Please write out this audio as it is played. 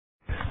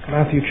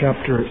Matthew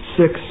chapter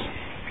 6,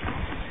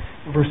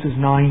 verses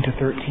 9 to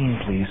 13,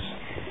 please.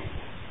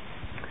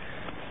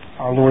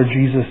 Our Lord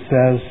Jesus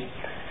says,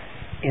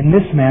 "In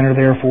this manner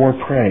therefore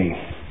pray,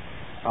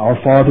 Our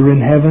Father in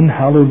heaven,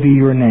 hallowed be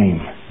your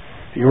name.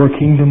 Your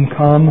kingdom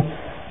come,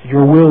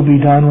 your will be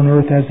done on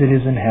earth as it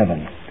is in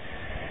heaven.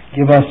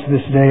 Give us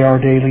this day our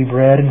daily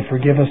bread, and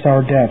forgive us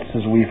our debts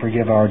as we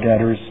forgive our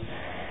debtors.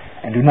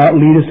 And do not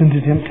lead us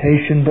into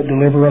temptation, but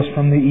deliver us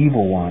from the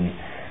evil one.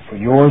 For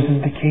yours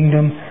is the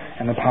kingdom,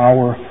 and the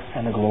power,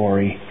 and the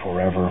glory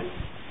forever.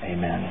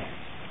 Amen."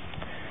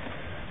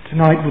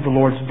 Tonight, with the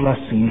Lord's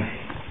blessing,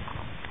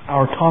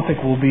 our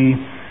topic will be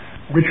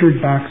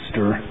Richard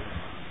Baxter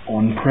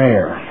on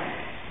prayer.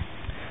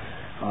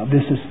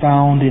 This is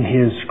found in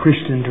his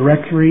Christian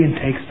directory and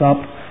takes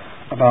up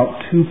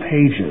about 2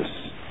 pages.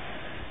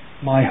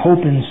 My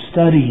hope in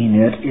studying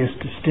it is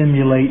to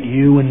stimulate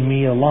you and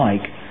me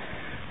alike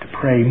to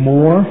pray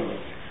more,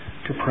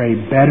 to pray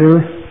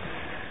better,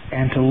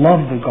 and to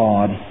love the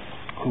God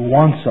who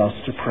wants us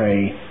to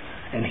pray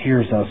and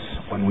hears us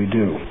when we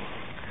do.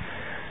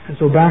 And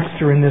so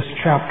Baxter in this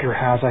chapter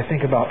has, I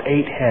think, about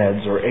 8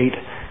 heads or 8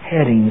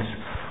 headings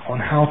on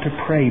how to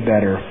pray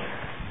better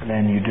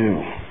than you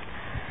do.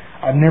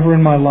 I've never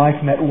in my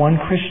life met one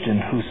Christian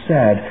who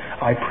said,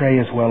 "I pray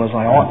as well as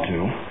I ought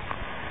to,"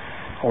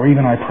 or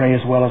even "I pray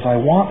as well as I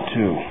want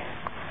to."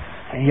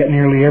 And yet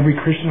nearly every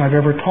Christian I've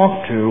ever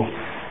talked to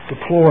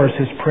deplores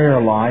his prayer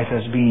life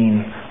as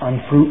being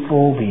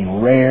unfruitful,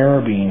 being rare,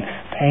 being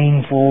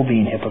painful,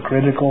 being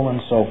hypocritical, and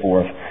so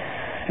forth.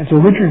 And so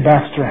Richard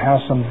Baxter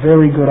has some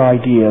very good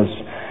ideas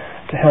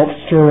to help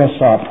stir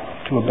us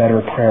up to a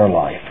better prayer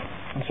life.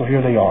 And so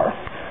here they are.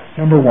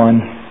 Number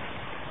 1,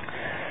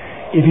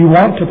 if you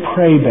want to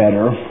pray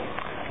better,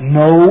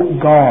 know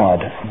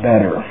God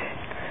better.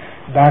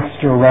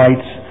 Baxter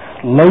writes,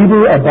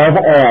 "Labor above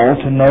all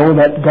to know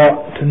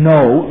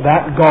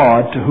that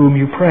God to whom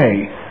you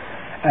pray,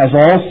 as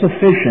all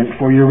sufficient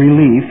for your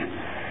relief,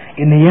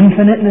 in the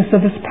infiniteness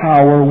of His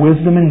power,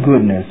 wisdom, and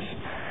goodness,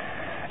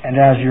 and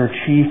as your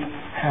chief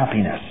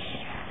happiness."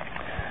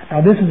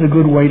 Now this is a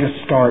good way to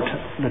start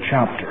the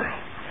chapter.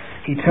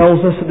 He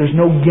tells us that there's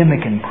no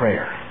gimmick in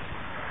prayer.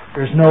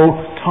 There's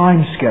no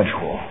time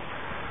schedule.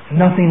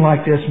 Nothing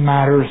like this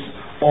matters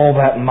all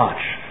that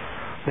much.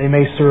 They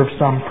may serve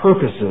some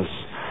purposes,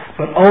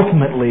 but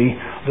ultimately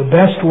the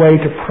best way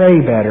to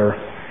pray better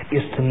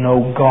is to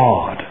know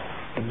God.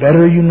 The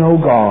better you know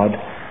God,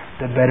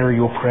 the better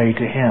you'll pray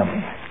to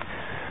Him.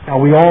 Now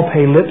we all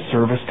pay lip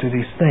service to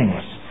these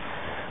things,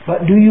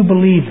 but do you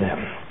believe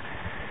them?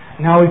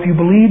 Now if you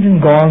believed in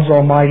God's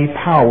almighty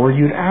power,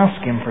 you'd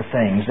ask Him for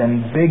things,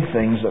 and big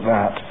things at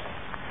that.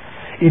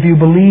 If you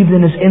believed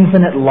in His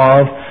infinite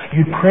love,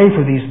 you'd pray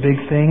for these big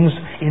things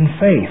in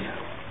faith.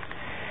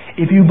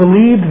 If you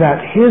believed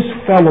that His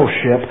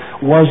fellowship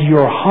was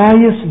your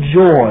highest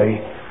joy,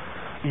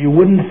 you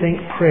wouldn't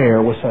think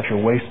prayer was such a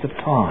waste of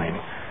time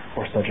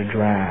or such a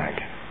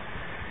drag.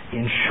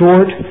 In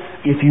short,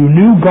 if you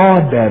knew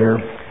God better,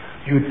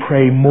 you'd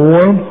pray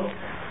more,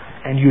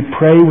 and you'd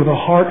pray with a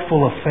heart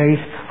full of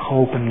faith,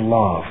 hope, and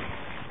love.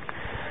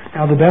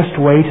 Now the best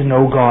way to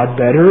know God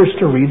better is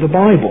to read the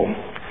Bible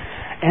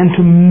and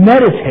to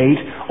meditate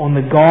on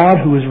the God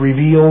who is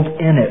revealed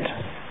in it.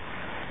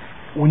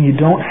 When you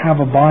don't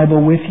have a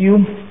Bible with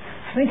you,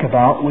 think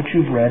about what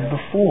you've read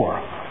before.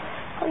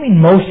 I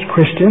mean, most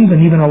Christians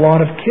and even a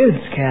lot of kids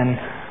can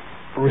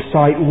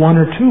recite 1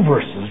 or 2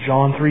 verses.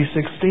 John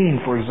 3:16,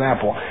 for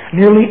example.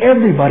 Nearly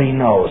everybody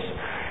knows.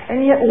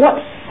 And yet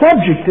what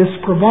subject this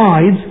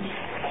provides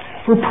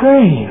for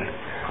praying.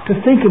 To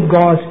think of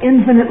God's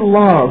infinite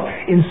love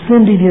in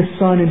sending His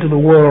Son into the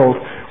world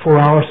for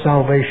our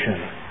salvation.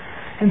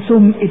 And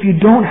so if you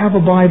don't have a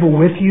Bible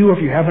with you, or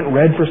if you haven't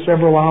read for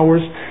several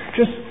hours,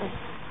 just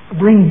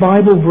bring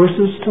Bible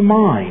verses to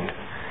mind.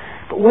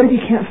 But what if you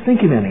can't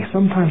think of any?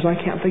 Sometimes I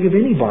can't think of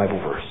any Bible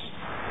verse.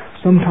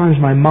 Sometimes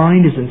my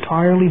mind is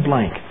entirely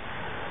blank.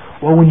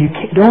 Well, when you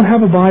don't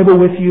have a Bible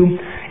with you,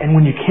 and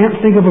when you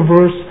can't think of a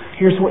verse,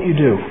 here's what you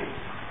do.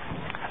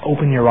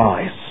 Open your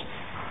eyes.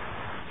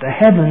 The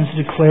heavens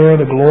declare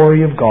the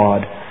glory of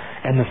God,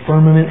 and the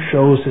firmament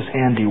shows His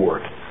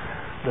handiwork.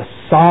 The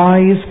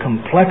size,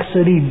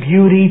 complexity,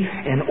 beauty,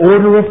 and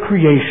order of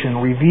creation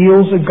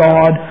reveals a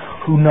God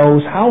who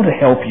knows how to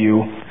help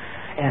you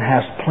and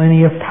has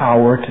plenty of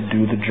power to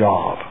do the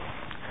job.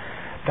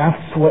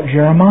 That's what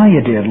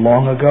Jeremiah did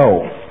long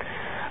ago.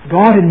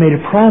 God had made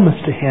a promise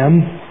to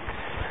him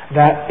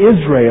that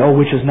Israel,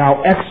 which is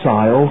now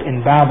exiled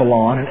in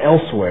Babylon and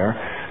elsewhere,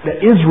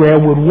 that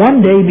Israel would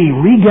one day be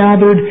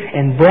regathered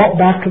and brought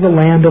back to the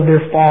land of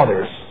their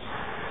fathers.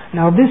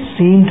 Now this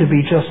seemed to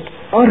be just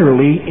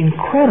utterly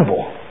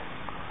incredible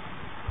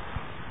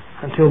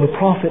until the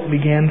prophet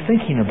began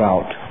thinking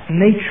about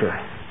nature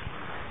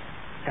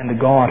and the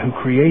God who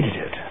created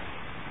it.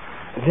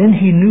 Then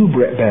he knew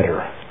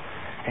better,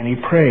 and he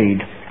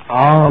prayed,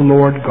 "Ah,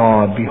 Lord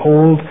God,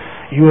 behold,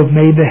 you have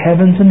made the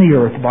heavens and the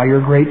earth by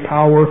your great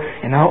power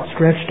and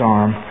outstretched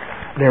arm.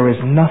 There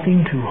is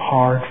nothing too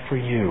hard for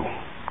you."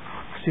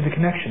 See the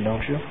connection,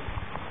 don't you?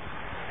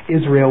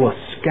 Israel was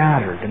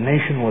scattered. The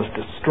nation was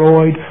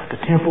destroyed.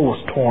 The temple was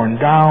torn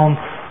down.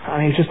 I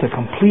mean, it's just a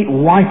complete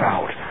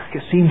wipeout.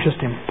 It seemed just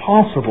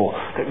impossible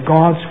that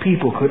God's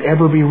people could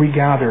ever be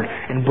regathered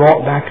and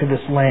brought back to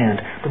this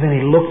land. But then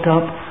he looked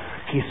up.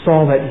 He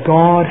saw that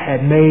God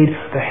had made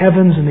the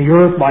heavens and the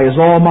earth by His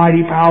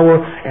almighty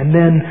power, and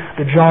then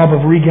the job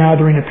of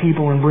regathering the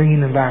people and bringing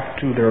them back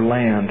to their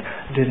land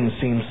didn't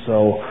seem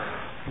so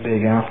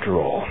big after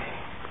all.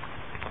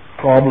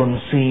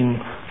 Problems seem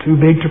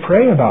too big to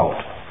pray about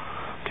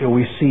till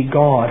we see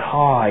God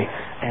high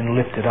and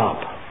lifted up.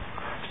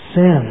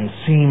 Sins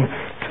seem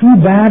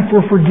too bad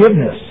for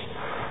forgiveness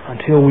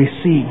until we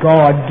see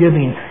God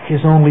giving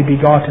His only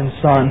begotten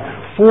Son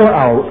for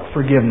our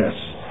forgiveness.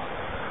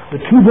 The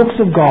two books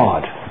of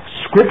God,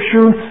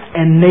 Scripture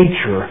and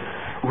nature,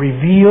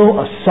 reveal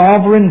a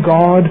sovereign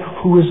God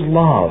who is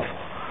love.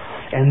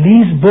 And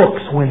these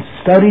books, when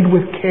studied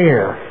with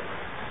care,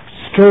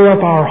 stir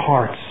up our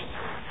hearts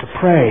to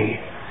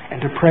pray, and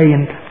to pray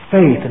in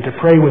faith, and to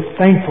pray with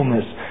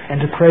thankfulness,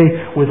 and to pray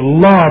with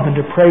love, and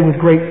to pray with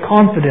great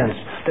confidence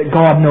that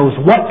God knows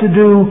what to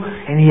do,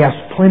 and He has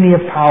plenty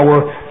of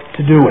power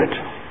to do it.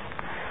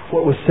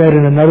 What was said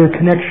in another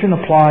connection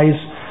applies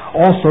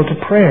also to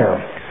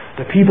prayer.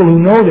 The people who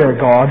know their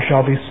God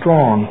shall be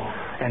strong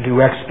and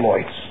do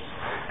exploits.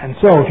 And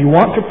so, if you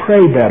want to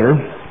pray better,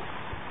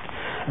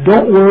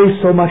 don't worry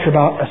so much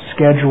about a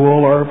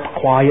schedule or a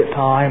quiet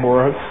time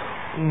or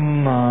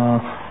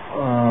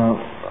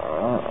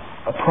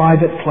a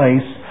private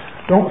place.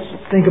 Don't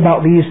think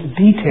about these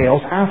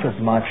details half as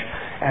much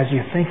as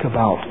you think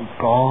about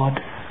God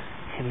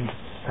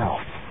Himself,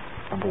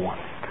 number one.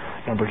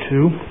 Number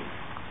two,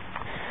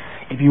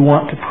 if you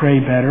want to pray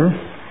better,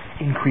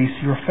 increase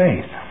your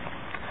faith.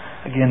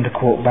 Again, to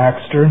quote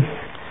Baxter,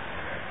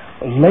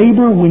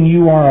 labor when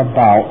you are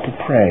about to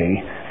pray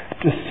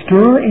to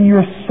stir in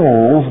your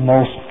soul's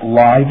most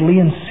lively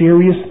and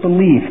serious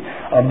belief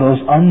of those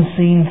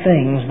unseen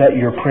things that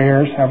your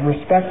prayers have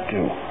respect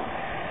to,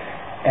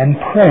 and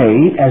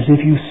pray as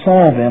if you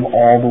saw them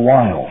all the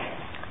while,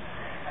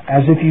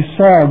 as if you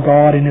saw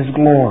God in His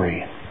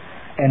glory,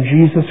 and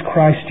Jesus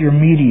Christ your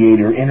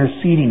mediator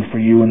interceding for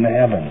you in the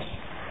heavens.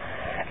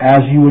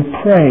 As you would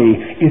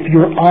pray if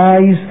your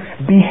eyes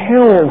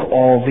beheld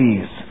all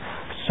these,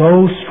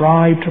 so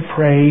strive to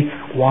pray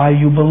while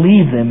you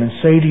believe them, and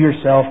say to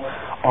yourself,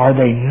 are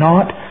they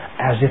not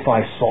as if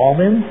I saw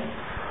them?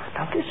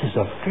 Now this is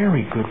a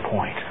very good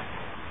point.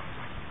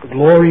 The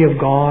glory of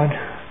God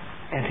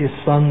and His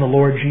Son, the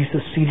Lord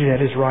Jesus, seated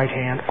at His right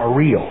hand, are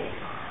real.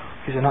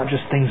 These are not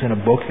just things in a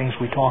book, things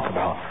we talk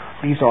about.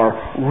 These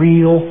are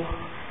real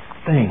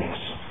things.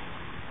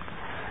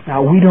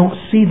 Now, we don't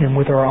see them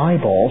with our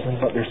eyeballs,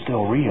 but they're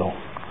still real.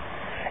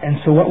 And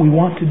so what we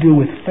want to do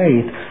with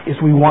faith is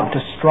we want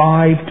to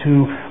strive to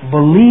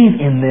believe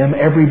in them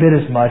every bit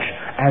as much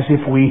as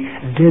if we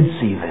did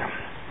see them.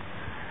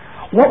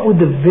 What would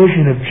the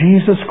vision of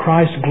Jesus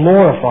Christ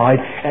glorified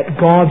at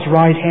God's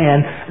right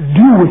hand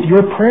do with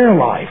your prayer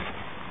life?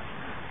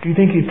 Do you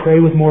think you'd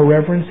pray with more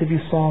reverence if you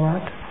saw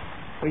that?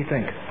 What do you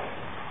think?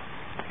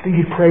 Do you think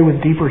you'd pray with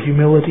deeper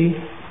humility?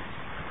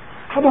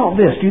 How about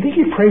this? Do you think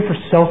you'd pray for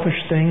selfish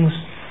things?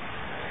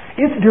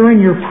 If during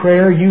your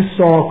prayer you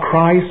saw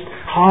Christ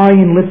high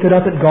and lifted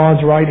up at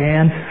God's right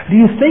hand, do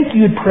you think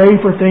you'd pray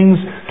for things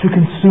to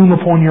consume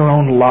upon your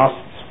own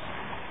lusts?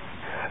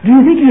 Do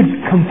you think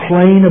you'd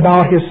complain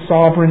about His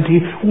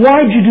sovereignty?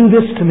 Why'd you do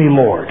this to me,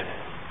 Lord? Do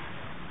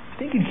you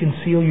think you'd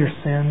conceal your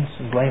sins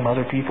and blame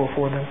other people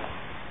for them?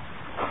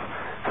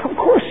 Of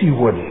course you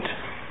wouldn't.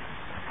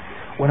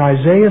 When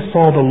Isaiah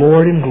saw the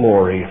Lord in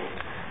glory,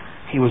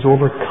 he was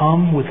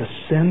overcome with a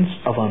sense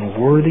of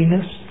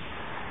unworthiness,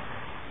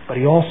 but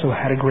he also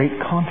had a great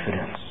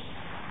confidence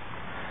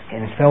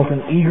and felt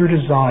an eager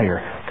desire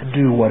to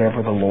do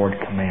whatever the Lord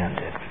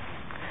commanded.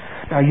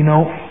 Now, you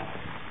know,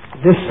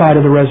 this side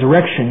of the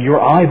resurrection,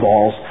 your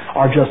eyeballs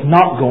are just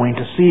not going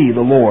to see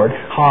the Lord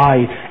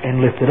high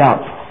and lifted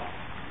up.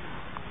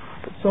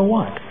 But so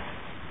what?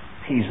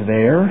 He's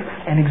there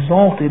and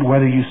exalted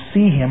whether you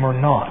see Him or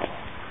not.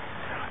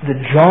 The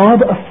job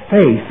of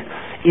faith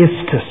is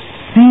to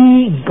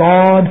see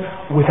God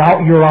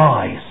without your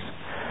eyes,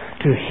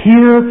 to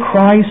hear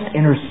Christ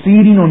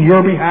interceding on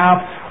your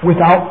behalf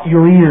without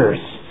your ears,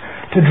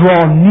 to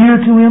draw near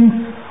to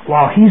Him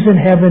while He's in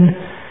heaven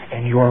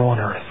and you're on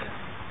earth.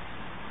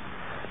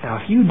 Now,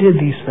 if you did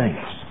these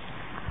things,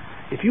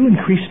 if you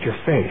increased your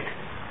faith,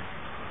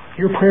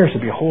 your prayers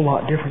would be a whole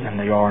lot different than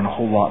they are, and a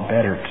whole lot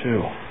better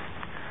too.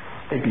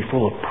 They'd be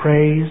full of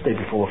praise, they'd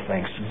be full of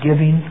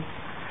thanksgiving,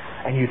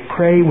 and you'd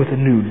pray with a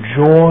new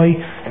joy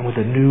and with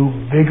a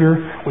new vigor,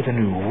 with a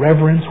new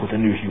reverence, with a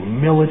new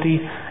humility,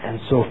 and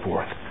so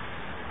forth.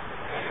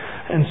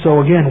 And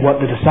so again, what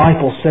the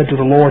disciples said to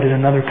the Lord in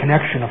another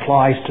connection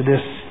applies to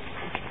this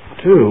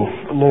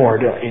too.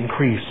 Lord,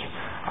 increase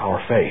our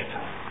faith.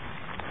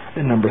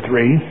 Then number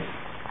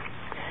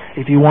 3,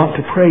 if you want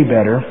to pray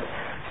better,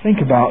 think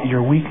about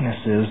your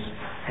weaknesses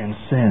and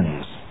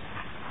sins.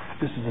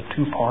 This is a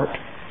two-part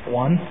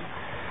one.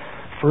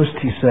 First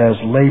he says,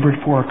 labored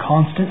for a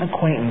constant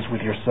acquaintance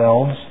with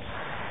yourselves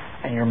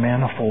and your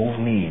manifold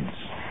needs.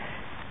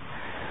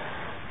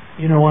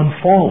 You know,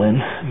 unfallen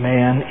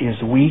man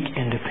is weak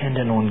and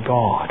dependent on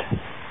God.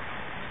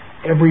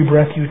 Every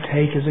breath you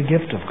take is a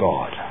gift of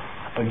God,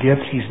 a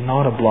gift He's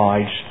not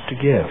obliged to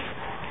give.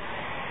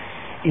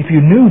 If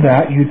you knew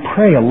that, you'd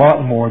pray a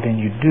lot more than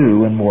you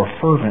do, and more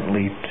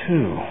fervently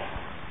too.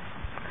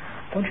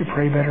 Don't you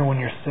pray better when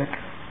you're sick?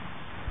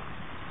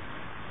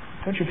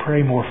 Don't you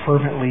pray more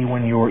fervently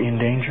when you're in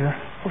danger?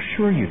 Well,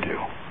 sure you do.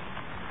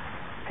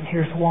 And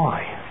here's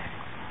why.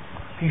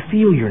 You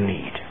feel your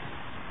need.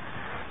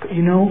 But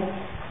you know,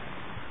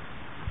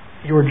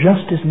 you're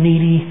just as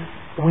needy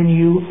when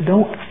you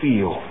don't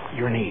feel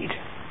your need.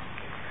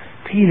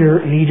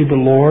 Peter needed the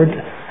Lord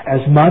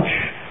as much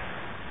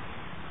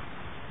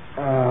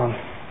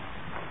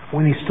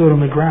when he stood on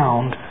the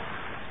ground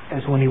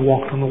as when he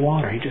walked on the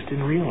water. He just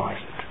didn't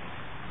realize it.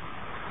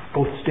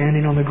 Both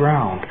standing on the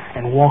ground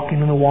and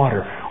walking in the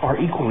water are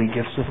equally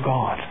gifts of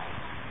God.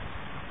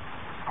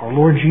 Our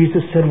Lord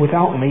Jesus said,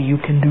 without me you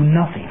can do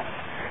nothing.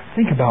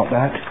 Think about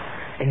that,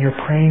 and your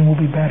praying will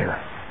be better.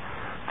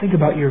 Think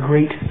about your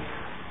great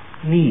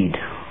need.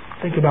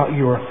 Think about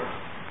your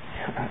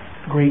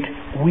great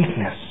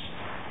weakness,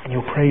 and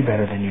you'll pray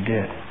better than you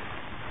did.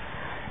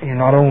 And you're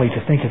not only to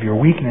think of your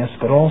weakness,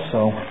 but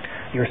also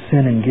your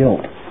sin and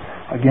guilt.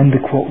 Again, to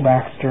quote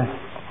Baxter,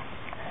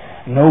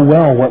 know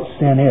well what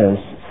sin is,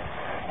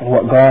 and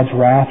what God's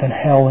wrath and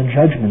hell and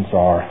judgments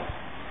are,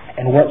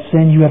 and what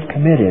sin you have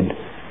committed,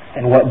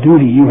 and what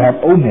duty you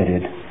have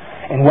omitted,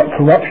 and what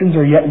corruptions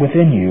are yet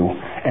within you,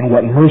 and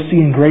what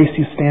mercy and grace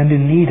you stand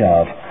in need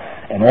of,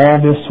 and all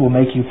this will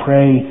make you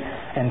pray,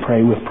 and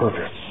pray with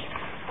purpose.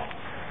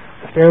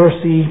 The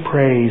Pharisee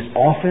prays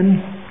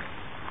often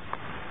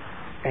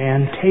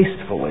and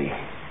tastefully,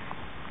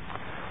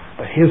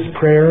 but his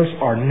prayers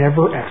are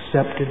never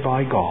accepted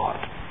by God.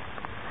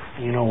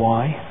 You know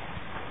why?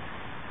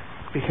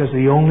 Because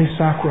the only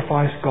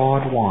sacrifice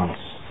God wants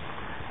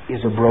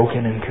is a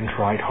broken and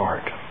contrite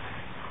heart.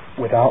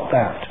 Without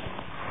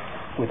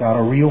that, without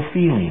a real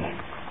feeling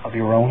of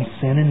your own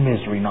sin and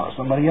misery, not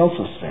somebody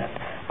else's sin,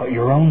 but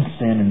your own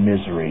sin and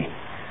misery,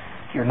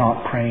 you're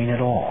not praying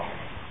at all.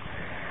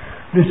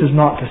 This is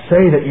not to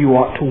say that you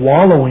ought to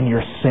wallow in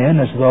your sin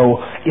as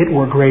though it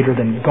were greater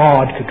than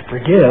God could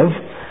forgive,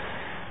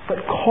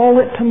 but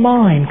call it to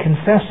mind,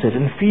 confess it,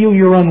 and feel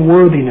your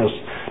unworthiness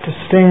to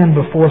stand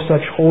before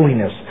such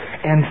holiness,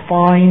 and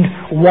find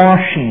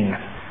washing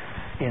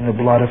in the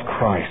blood of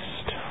Christ.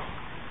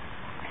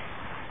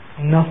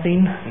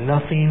 Nothing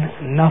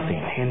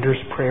hinders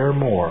prayer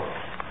more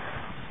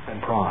than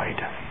pride,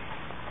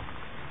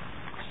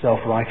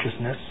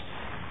 self-righteousness,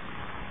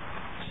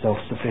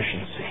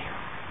 self-sufficiency.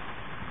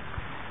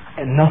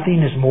 And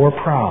nothing is more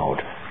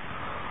proud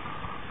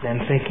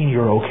than thinking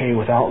you're okay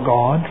without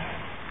God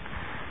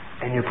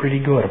and you're pretty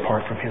good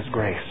apart from His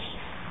grace.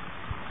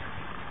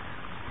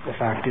 The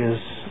fact is,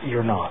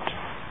 you're not.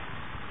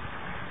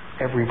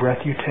 Every breath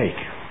you take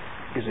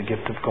is a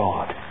gift of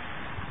God.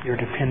 You're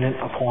dependent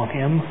upon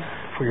Him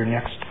for your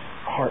next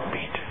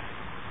heartbeat.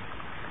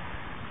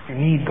 You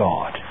need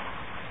God.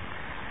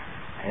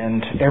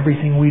 And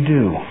everything we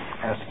do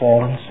as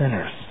fallen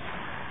sinners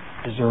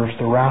deserves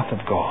the wrath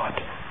of God.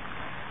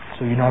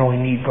 So you not only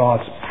need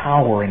God's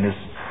power and His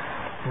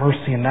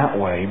mercy in that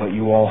way, but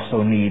you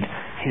also need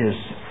His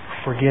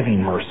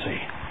forgiving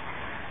mercy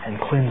and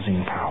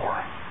cleansing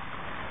power.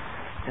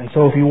 And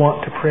so if you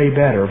want to pray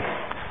better,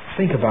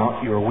 think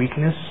about your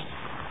weakness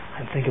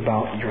and think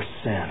about your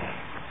sin.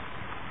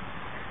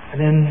 And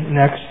then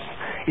next,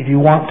 if you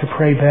want to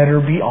pray better,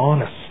 be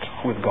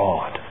honest with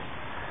God.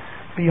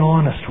 Be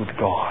honest with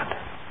God.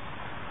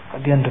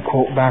 Again, to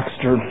quote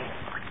Baxter,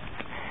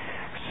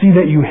 see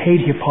that you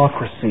hate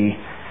hypocrisy,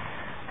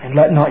 and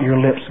let not your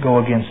lips go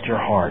against your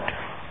heart.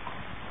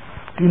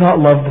 Do not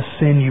love the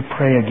sin you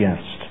pray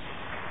against.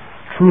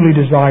 Truly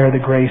desire the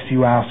grace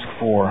you ask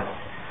for.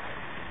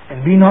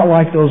 And be not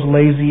like those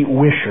lazy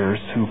wishers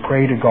who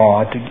pray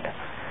God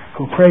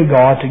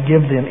to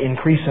give them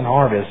increase in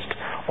harvest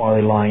while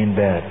they lie in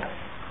bed.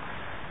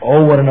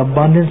 Oh, what an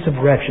abundance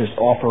of wretches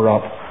offer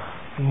up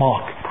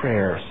mock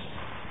prayers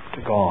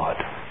to God.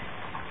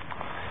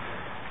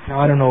 Now,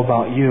 I don't know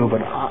about you,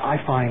 but I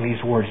find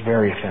these words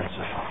very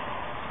offensive.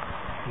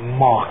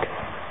 Mock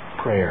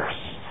prayers.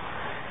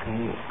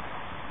 And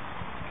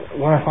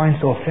what I find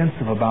so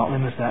offensive about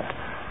them is that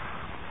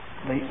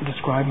they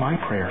describe my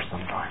prayers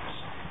sometimes.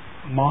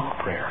 Mock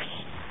prayers.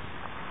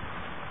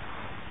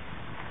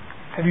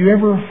 Have you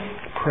ever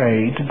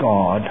prayed to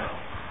God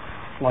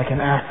like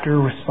an actor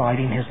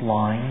reciting his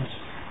lines?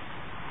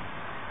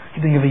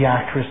 You think of the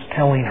actress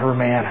telling her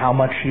man how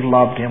much she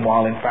loved him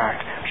while in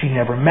fact she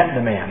never met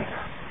the man.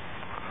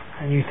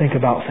 And you think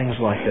about things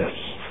like this.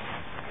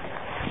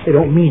 They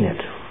don't mean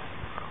it.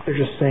 They're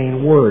just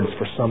saying words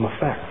for some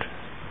effect.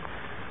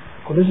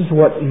 Well, this is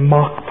what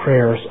mock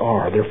prayers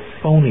are. They're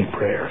phony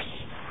prayers.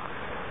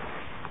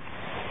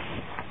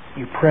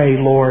 You pray,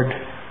 Lord,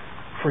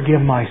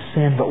 forgive my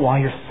sin, but while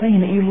you're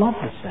saying it, you love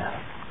the sin.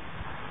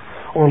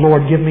 Or,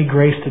 Lord, give me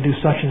grace to do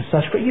such and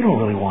such, but you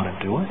don't really want to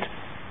do it.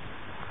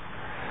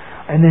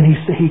 And then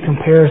he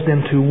compares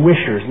them to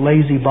wishers,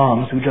 lazy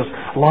bums, who just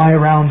lie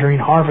around during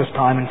harvest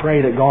time and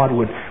pray that God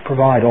would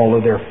provide all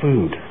of their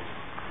food.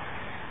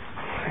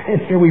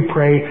 And here we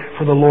pray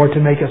for the Lord to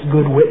make us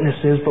good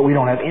witnesses, but we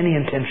don't have any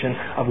intention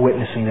of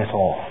witnessing at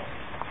all.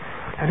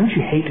 Now, don't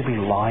you hate to be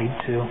lied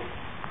to?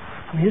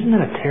 I mean, isn't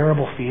that a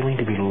terrible feeling,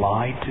 to be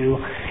lied to?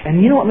 And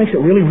you know what makes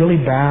it really, really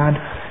bad?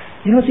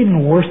 You know what's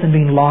even worse than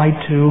being lied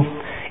to?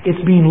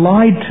 It's being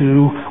lied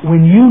to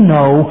when you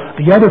know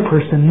the other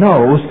person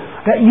knows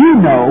that you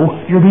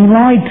know you're being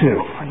lied to.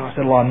 I know I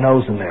said a lot of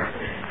no's in there.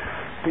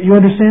 But you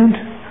understand?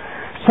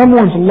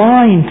 Someone's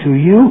lying to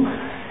you,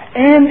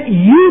 and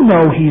you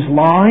know he's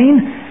lying,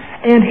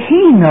 and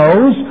he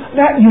knows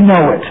that you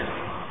know it.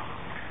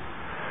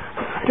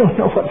 I don't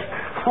know what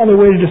other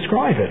way to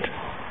describe it.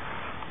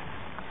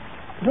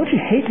 Don't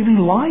you hate to be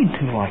lied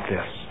to like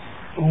this?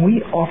 When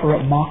we offer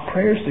up mock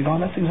prayers to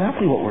God, that's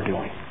exactly what we're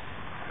doing.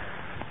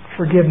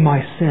 Forgive my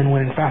sin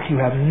when in fact you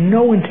have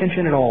no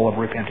intention at all of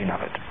repenting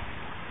of it.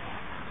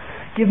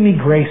 Give me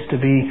grace to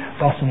be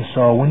thus and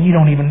so when you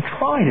don't even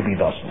try to be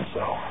thus and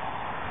so.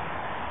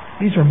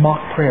 These are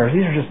mock prayers.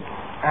 These are just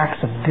acts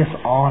of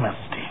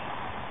dishonesty.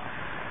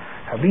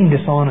 Now, being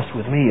dishonest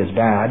with me is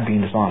bad.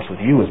 Being dishonest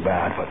with you is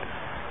bad. But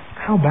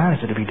how bad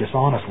is it to be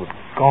dishonest with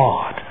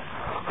God,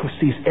 who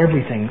sees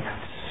everything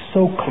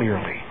so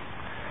clearly,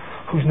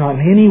 who's not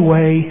in any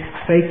way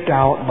faked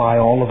out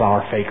by all of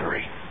our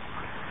fakery?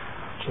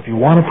 So if you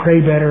want to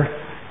pray better,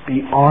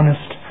 be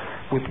honest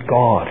with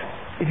God.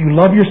 If you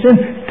love your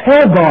sin,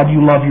 tell God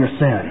you love your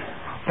sin.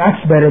 That's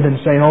better than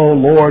saying, oh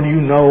Lord,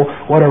 you know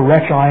what a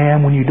wretch I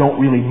am, when you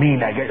don't really mean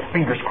that. Get your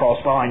fingers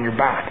crossed behind your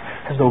back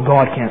as though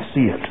God can't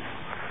see it.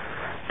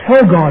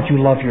 Tell God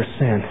you love your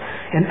sin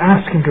and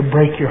ask Him to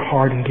break your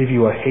heart and give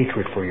you a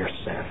hatred for your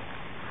sin.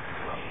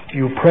 Do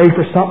you pray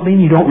for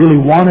something you don't really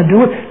want to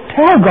do it?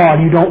 Tell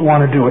God you don't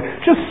want to do it.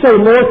 Just say,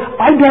 Lord,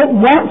 I don't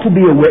want to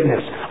be a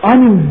witness.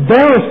 I'm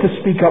embarrassed to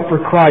speak up for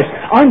Christ.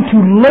 I'm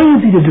too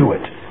lazy to do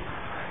it.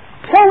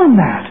 Tell Him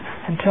that,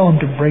 and tell Him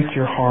to break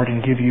your heart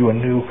and give you a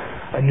new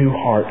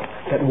heart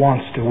that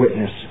wants to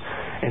witness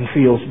and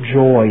feels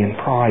joy and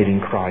pride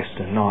in Christ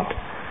and not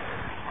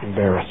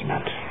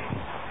embarrassment.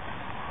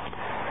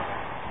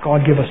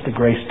 God, give us the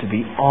grace to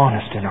be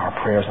honest in our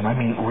prayers, and I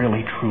mean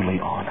really, truly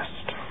honest.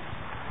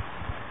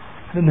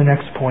 Then the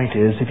next point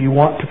is, if you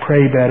want to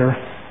pray better,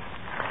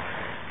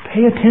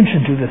 pay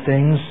attention to the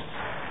things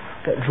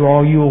that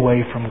draw you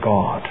away from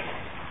God.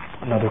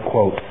 Another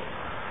quote.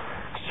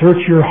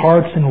 Search your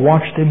hearts and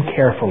watch them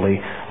carefully,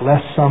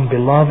 lest some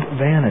beloved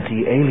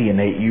vanity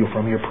alienate you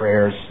from your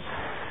prayers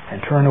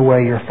and turn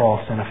away your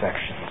thoughts and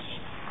affections.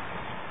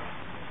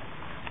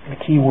 The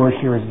key word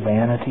here is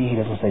vanity. He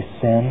doesn't say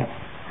sin.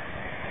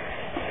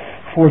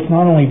 For it's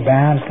not only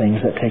bad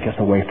things that take us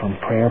away from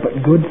prayer,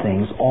 but good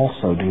things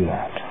also do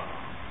that.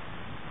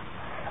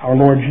 Our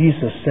Lord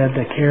Jesus said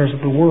the cares of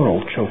the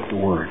world choke the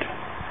word.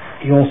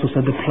 He also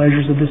said the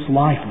pleasures of this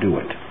life do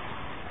it.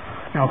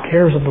 Now,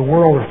 cares of the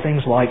world are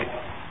things like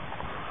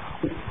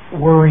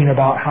worrying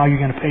about how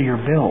you're going to pay your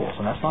bills,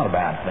 and that's not a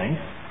bad thing.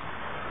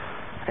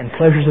 And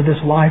pleasures of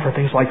this life are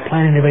things like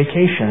planning a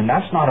vacation, and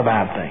that's not a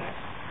bad thing.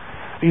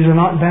 These are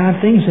not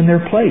bad things in their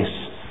place,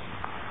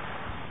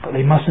 but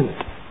they mustn't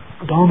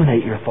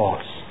dominate your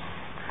thoughts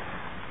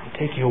and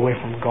take you away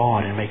from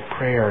God and make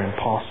prayer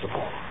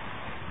impossible.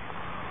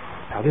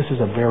 Now, this is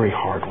a very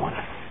hard one.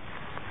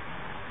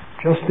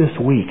 Just this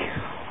week,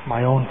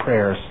 my own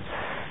prayers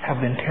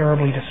have been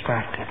terribly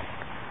distracted.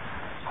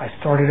 I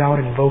started out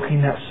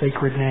invoking that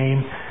sacred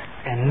name,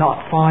 and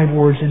not 5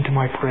 words into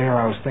my prayer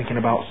I was thinking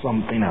about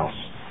something else.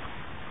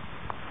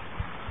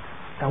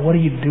 Now, what do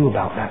you do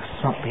about that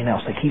something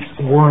else that keeps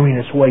worming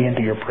its way into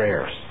your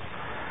prayers?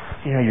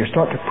 You know, you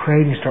start to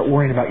pray and you start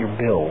worrying about your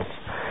bills.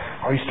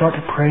 Or you start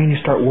to pray and you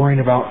start worrying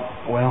about,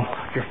 well,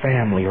 your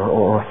family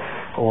or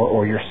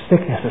your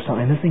sickness or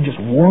something. This thing just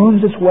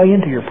worms its way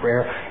into your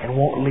prayer and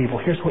won't leave.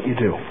 Well, here's what you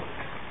do.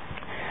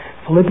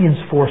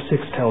 Philippians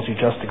 4:6 tells you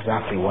just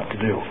exactly what to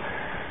do.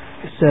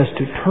 It says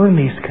to turn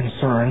these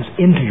concerns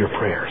into your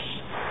prayers.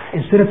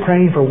 Instead of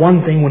praying for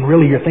one thing when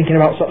really you're thinking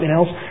about something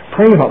else,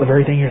 pray about the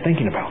very thing you're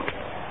thinking about.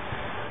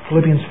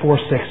 Philippians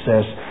 4:6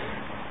 says,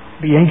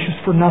 be anxious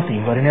for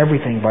nothing, but in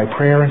everything, by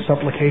prayer and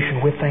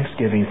supplication with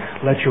thanksgiving,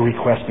 let your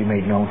requests be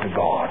made known to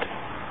God.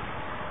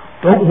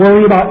 Don't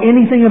worry about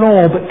anything at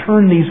all, but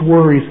turn these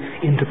worries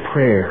into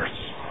prayers.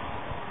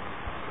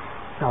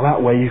 Now that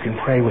way you can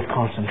pray with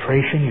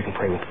concentration, you can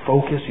pray with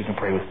focus, you can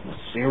pray with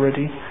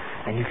sincerity,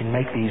 and you can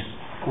make these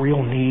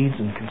real needs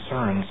and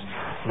concerns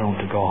known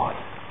to God.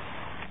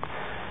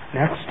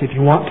 Next, if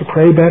you want to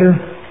pray better,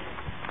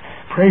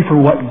 pray for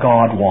what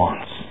God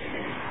wants.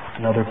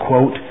 Another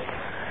quote,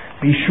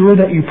 be sure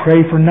that you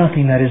pray for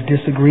nothing that is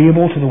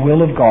disagreeable to the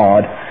will of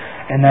God,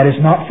 and that is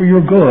not for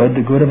your good,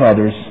 the good of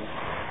others,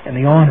 and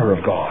the honor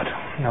of God.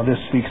 Now this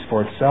speaks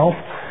for itself.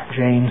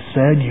 James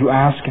said, you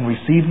ask and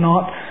receive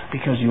not,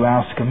 because you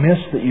ask amiss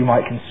that you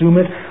might consume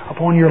it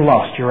upon your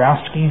lust. You're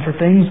asking for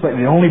things, but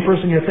the only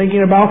person you're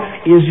thinking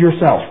about is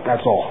yourself.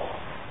 That's all.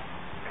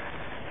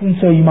 And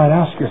so you might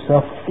ask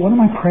yourself, what am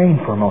I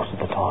praying for most of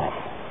the time?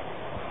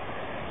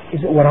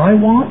 Is it what I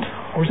want,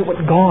 or is it what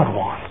God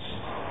wants?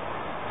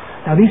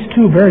 Now these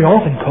two very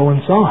often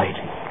coincide.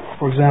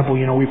 For example,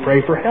 we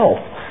pray for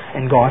health,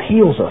 and God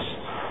heals us.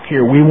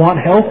 Here we want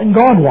health, and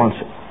God wants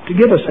to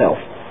give us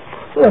health.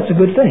 So that's a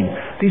good thing.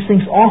 These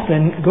things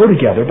often go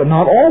together, but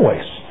not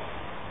always.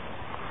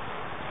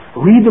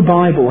 Read the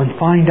Bible and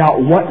find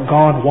out what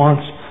God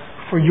wants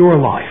for your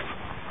life.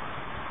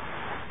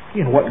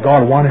 What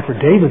God wanted for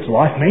David's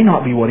life may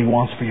not be what He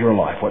wants for your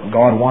life. What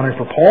God wanted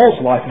for Paul's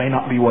life may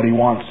not be what He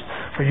wants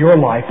for your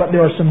life. But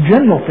there are some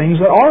general things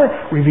that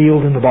are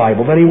revealed in the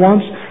Bible that He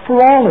wants for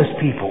all His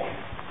people.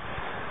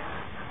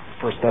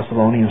 1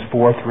 Thessalonians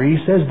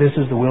 4:3 says, "This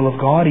is the will of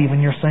God, even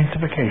your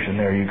sanctification."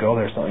 There you go.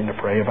 There's something to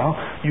pray about.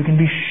 You can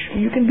be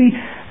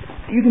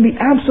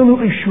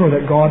absolutely sure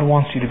that God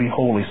wants you to be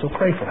holy. So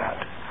pray for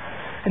that.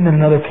 And then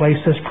another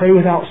place says, "Pray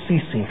without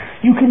ceasing."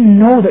 You can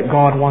know that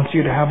God wants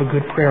you to have a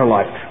good prayer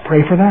life.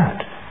 Pray for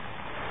that.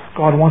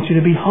 God wants you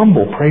to be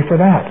humble. Pray for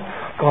that.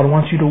 God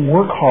wants you to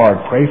work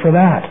hard. Pray for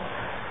that.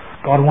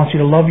 God wants you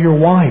to love your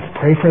wife.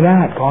 Pray for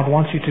that. God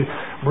wants you to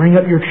bring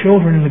up your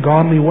children in the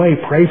godly way.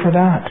 Pray for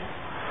that.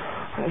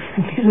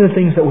 These are the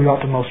things that we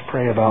ought to most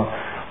pray about.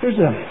 There's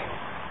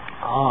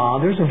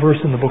a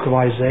verse in the book of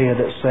Isaiah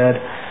that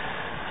said,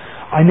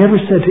 "I never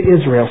said to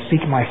Israel,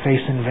 seek my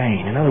face in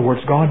vain." In other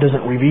words, God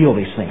doesn't reveal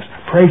these things.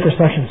 Pray for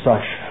such and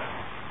such,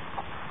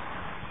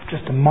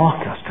 just to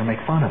mock us, to make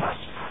fun of us.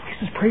 He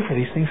says, pray for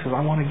these things because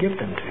I want to give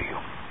them to you.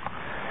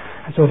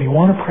 And so if you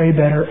want to pray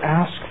better,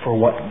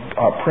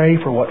 pray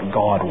for what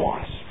God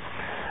wants.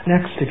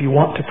 Next, if you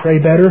want to pray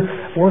better,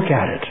 work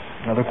at it.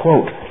 Another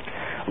quote.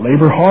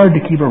 "Labor hard to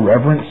keep a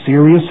reverent,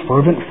 serious,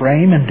 fervent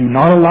frame, and do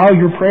not allow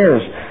your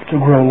prayers to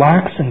grow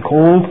lax and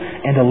cold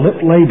and a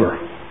lip labor."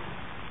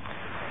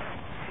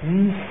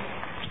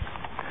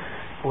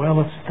 Well,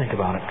 let's think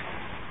about it.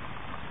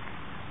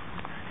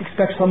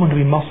 Expect someone to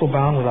be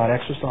muscle-bound without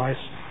exercise?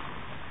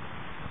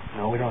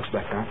 No, we don't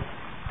expect that.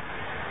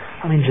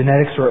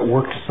 Genetics are at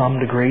work to some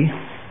degree.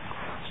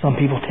 Some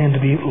people tend to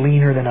be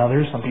leaner than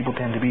others. Some people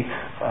tend to be,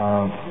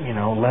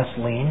 less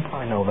lean.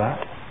 I know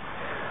that.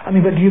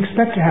 But do you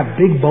expect to have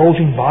big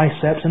bulging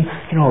biceps and,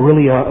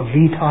 really a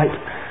V-type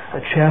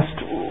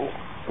chest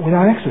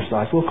without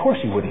exercise? Well, of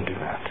course you wouldn't do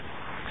that.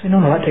 Say,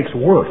 no, that takes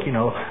work.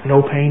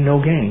 No pain, no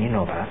gain. You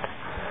know that.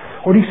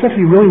 Or do you expect to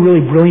be really,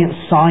 really brilliant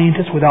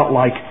scientists without,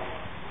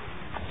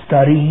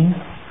 studying?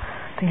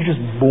 Think you're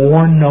just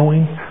born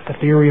knowing the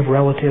theory of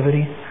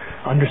relativity,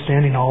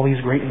 understanding all these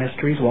great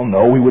mysteries? Well,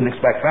 no, we wouldn't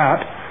expect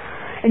that.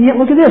 And yet,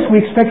 look at this. We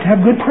expect to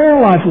have good prayer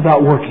lives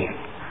without working.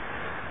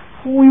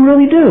 We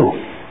really do.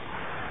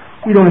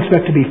 We don't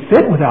expect to be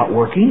fit without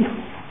working.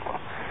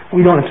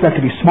 We don't expect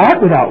to be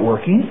smart without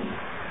working.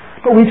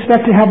 But we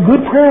expect to have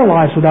good prayer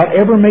lives without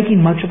ever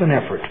making much of an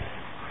effort.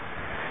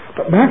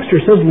 But Baxter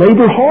says,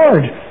 labor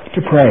hard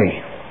to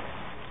pray.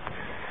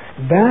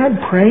 Bad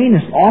praying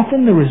is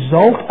often the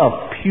result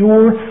of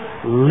pure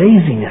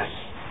laziness.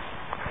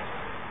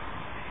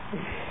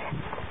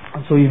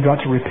 And so you've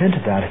got to repent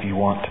of that if you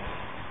want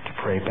to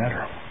pray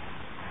better.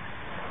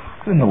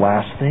 And the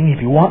last thing,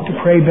 if you want to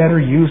pray better,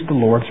 use the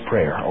Lord's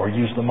Prayer, or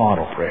use the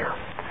model prayer.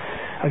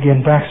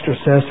 Again, Baxter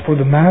says, "For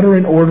the matter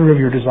and order of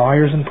your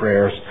desires and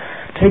prayers,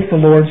 take the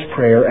Lord's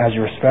Prayer as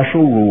your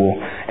special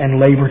rule and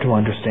labor to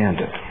understand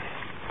it."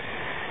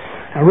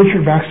 Now,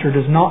 Richard Baxter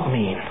does not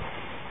mean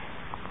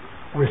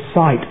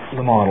recite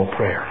the model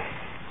prayer.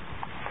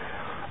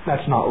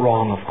 That's not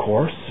wrong, of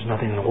course. There's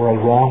nothing in the world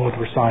wrong with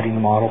reciting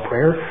the model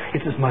prayer.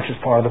 It's as much as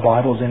part of the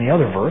Bible as any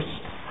other verse.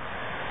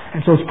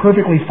 And so it's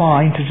perfectly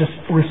fine to just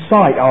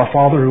recite, "Our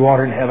Father who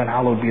art in heaven,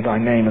 hallowed be thy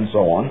name," and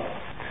so on.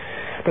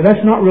 But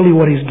that's not really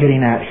what he's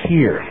getting at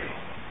here.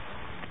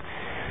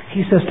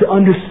 He says to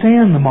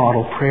understand the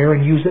model prayer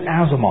and use it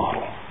as a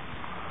model.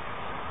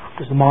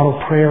 Does the model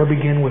prayer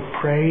begin with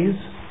praise?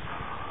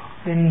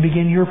 Then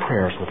begin your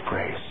prayers with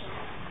praise.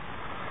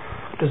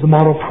 Does the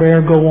model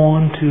prayer go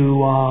on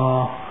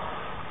to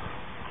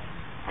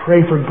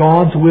pray for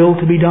God's will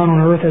to be done on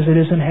earth as it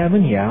is in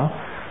heaven? Yeah.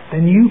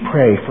 Then you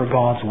pray for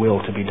God's will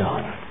to be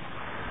done.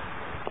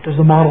 Does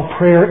the model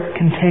prayer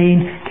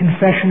contain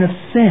confession of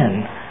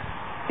sin?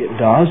 It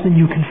does. Then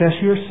you confess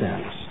your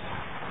sins.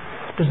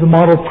 Does the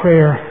model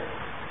prayer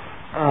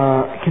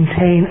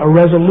contain a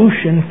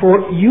resolution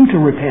for you to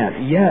repent?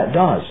 Yeah, it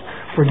does.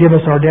 Forgive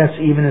us our debts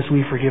even as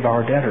we forgive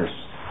our debtors.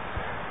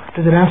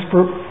 Does it ask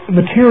for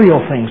material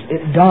things?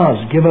 It does.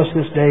 Give us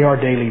this day our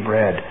daily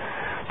bread.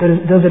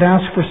 Does it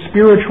ask for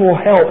spiritual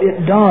help?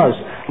 It does.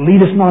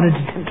 Lead us not into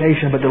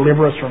temptation, but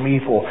deliver us from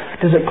evil.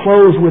 Does it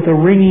close with a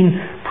ringing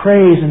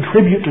praise and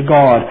tribute to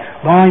God?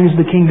 Thine is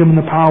the kingdom and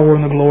the power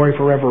and the glory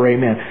forever.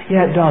 Amen.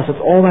 Yeah, it does. It's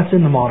all that's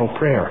in the model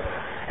prayer.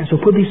 And so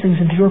put these things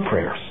into your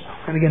prayers.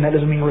 And again, that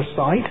doesn't mean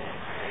recite.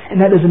 And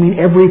that doesn't mean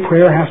every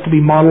prayer has to be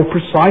modeled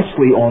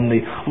precisely on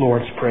the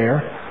Lord's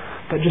Prayer.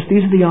 But just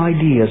these are the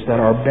ideas that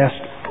are best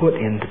put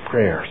into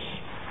prayers.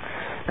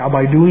 Now,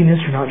 by doing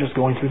this, you're not just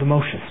going through the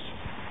motions.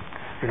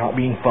 You're not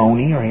being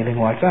phony or anything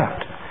like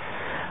that.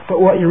 But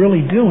what you're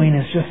really doing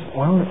is just,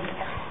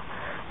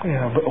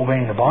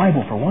 obeying the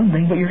Bible for one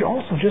thing, but you're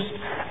also just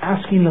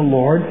asking the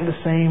Lord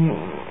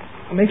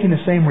making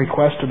the same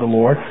request to the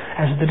Lord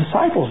as the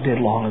disciples did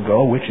long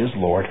ago, which is,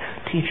 Lord,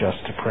 teach us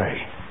to pray.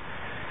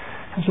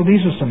 And so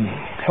these are some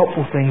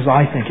helpful things,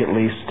 I think at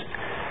least,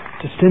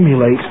 to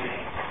stimulate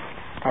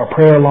our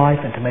prayer life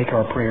and to make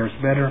our prayers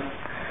better.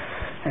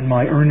 And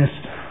my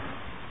earnest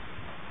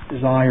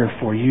desire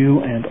for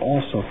you and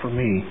also for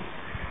me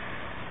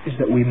is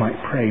that we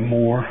might pray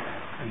more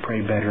and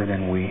pray better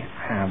than we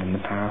have in the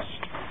past.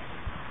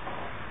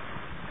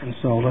 And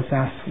so let's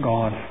ask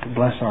God to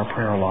bless our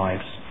prayer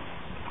lives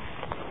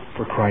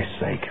for Christ's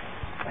sake.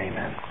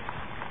 Amen.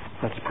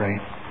 Let's pray.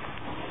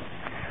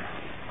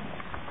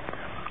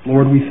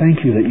 Lord, we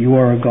thank you that you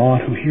are a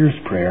God who hears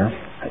prayer,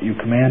 that you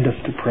command us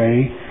to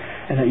pray,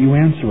 and that you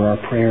answer our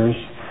prayers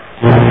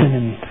often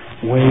in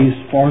ways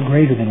far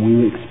greater than we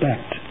would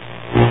expect.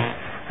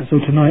 And so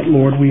tonight,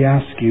 Lord, we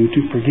ask you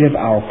to forgive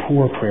our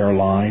poor prayer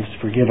lives,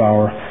 forgive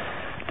our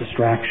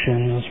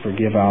distractions,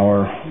 forgive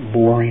our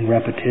boring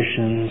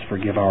repetitions,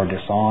 forgive our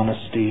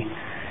dishonesty.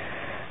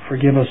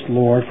 Forgive us,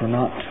 Lord, for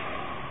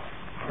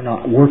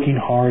not working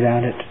hard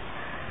at it.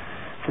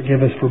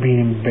 Forgive us for being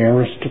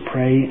embarrassed to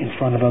pray in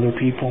front of other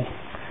people.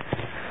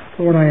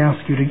 Lord, I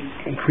ask you to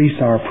increase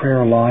our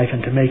prayer life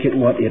and to make it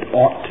what it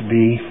ought to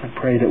be. I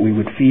pray that we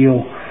would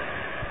feel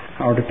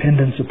our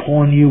dependence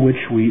upon you,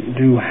 which we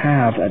do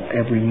have at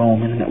every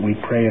moment, and that we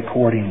pray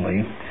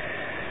accordingly.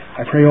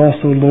 I pray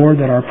also, Lord,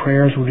 that our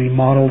prayers would be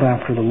modeled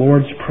after the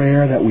Lord's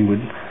Prayer, that we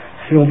would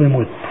fill them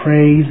with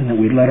praise, and that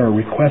we'd let our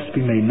requests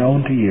be made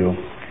known to you.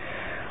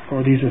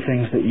 Lord, these are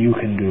things that you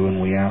can do, and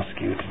we ask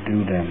you to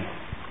do them.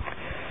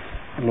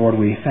 And Lord,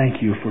 we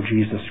thank you for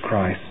Jesus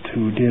Christ,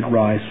 who did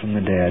rise from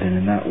the dead, and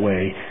in that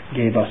way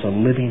gave us a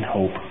living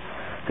hope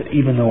that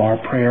even though our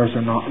prayers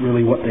are not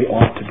really what they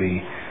ought to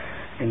be,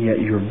 and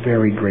yet you're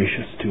very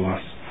gracious to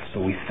us.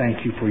 So we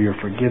thank you for your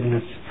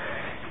forgiveness.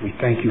 We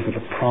thank you for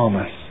the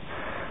promise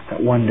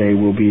that one day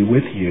we'll be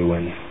with you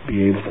and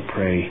be able to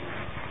pray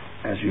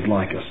as you'd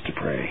like us to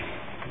pray.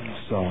 And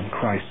so in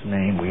Christ's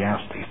name we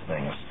ask these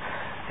things.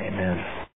 Amen.